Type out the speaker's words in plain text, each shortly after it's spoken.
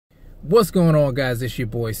What's going on, guys? It's your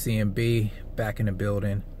boy CMB back in the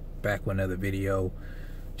building, back with another video.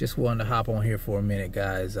 Just wanted to hop on here for a minute,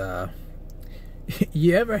 guys.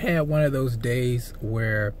 You ever had one of those days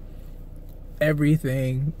where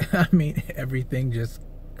everything everything just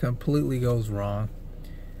completely goes wrong?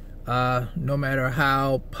 No matter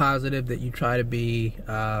how positive that you try to be,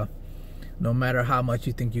 no matter how much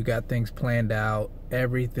you think you got things planned out,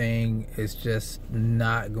 everything is just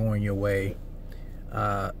not going your way.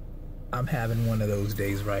 I'm having one of those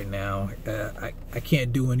days right now. I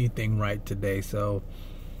can't do anything right today, so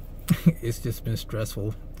it's just been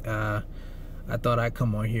stressful. I thought I'd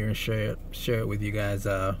come on here and share it with you guys,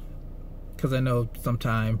 because I know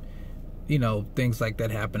sometimes, things like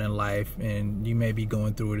that happen in life, and you may be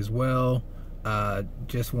going through it as well.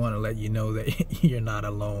 Just want to let you know that you're not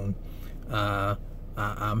alone.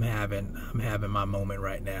 I'm having my moment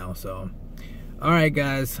right now. So, all right,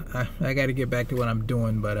 guys, I got to get back to what I'm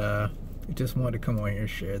doing, but just wanted to come on here and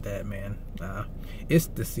share that, man. It's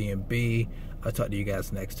the CMB. I'll talk to you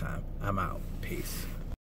guys next time. I'm out. Peace.